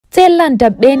Stella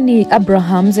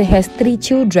Ndabeni-Abrahams has 3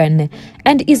 children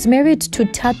and is married to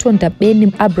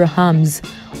Ndabeni-Abrahams.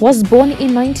 Was born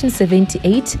in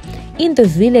 1978 in the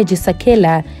village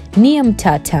Sakela near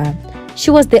Mthatha. She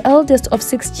was the eldest of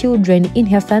 6 children in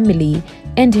her family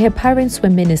and her parents were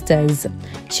ministers.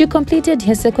 She completed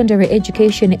her secondary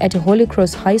education at Holy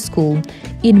Cross High School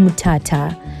in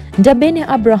Mthatha.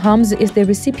 Ndabeni-Abrahams is the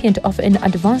recipient of an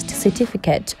advanced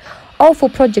certificate of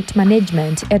project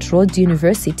management at Rhodes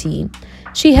University.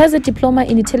 She has a diploma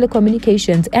in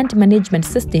telecommunications and management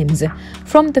systems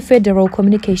from the Federal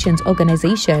Communications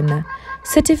Organization,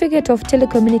 certificate of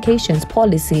telecommunications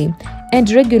policy and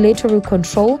regulatory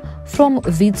control from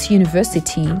Wits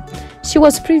University. She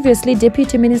was previously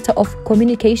Deputy Minister of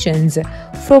Communications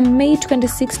from May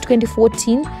 26,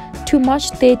 2014 to March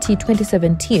 30,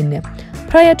 2017.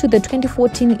 Prior to the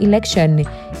 2014 election,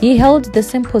 he held the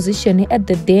same position at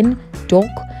the then DOC,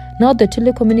 now the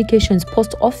Telecommunications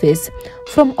Post Office,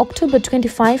 from October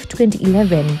 25,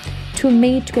 2011 to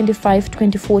May 25,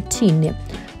 2014.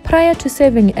 Prior to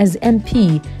serving as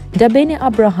MP,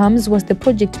 Ndabeni-Abrahams was the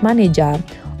project manager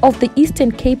of the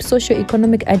Eastern Cape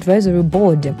Socio-Economic Advisory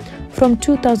Board from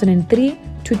 2003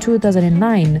 to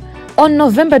 2009. On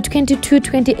November 22,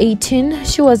 2018,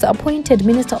 she was appointed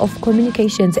Minister of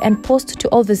Communications and Post to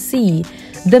oversee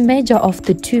the merger of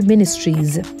the 2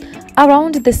 ministries.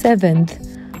 Around the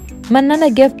 7th, Manana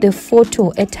gave the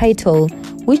photo a title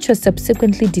which was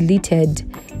subsequently deleted.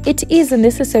 It is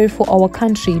necessary for our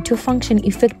country to function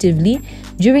effectively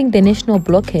during the national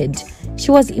blockade.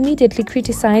 She was immediately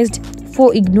criticized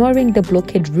for ignoring the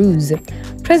blockade rules.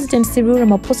 President Cyril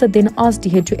Ramaphosa then asked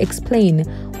her to explain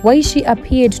why she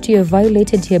appeared to have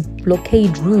violated her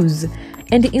blockade rules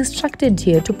and instructed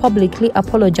her to publicly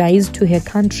apologize to her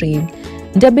country.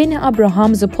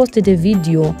 Ndabeni-Abrahams posted a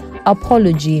video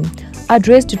apology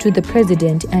addressed to the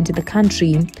president and the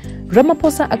country.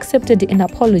 Ramaphosa accepted an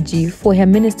apology for her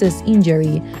minister's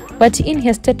injury, but in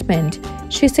her statement,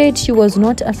 she said she was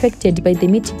not affected by the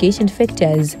mitigation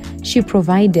factors she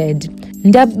provided.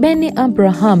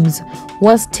 Ndabeni-Abrahams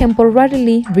was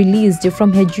temporarily released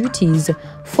from her duties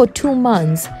for 2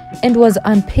 months and was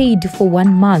unpaid for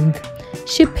 1 month.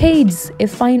 She paid a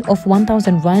fine of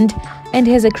 1,000 rand and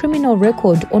has a criminal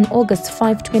record. On August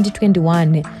 5,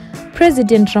 2021.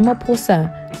 President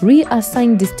Ramaphosa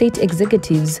reassigned the state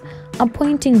executives,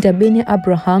 appointing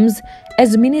Ndabeni-Abrahams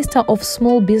as Minister of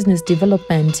Small Business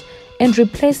Development and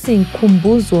replacing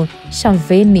Kumbuzo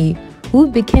Shaveni, who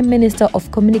became Minister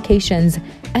of Communications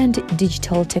and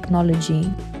Digital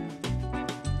Technology.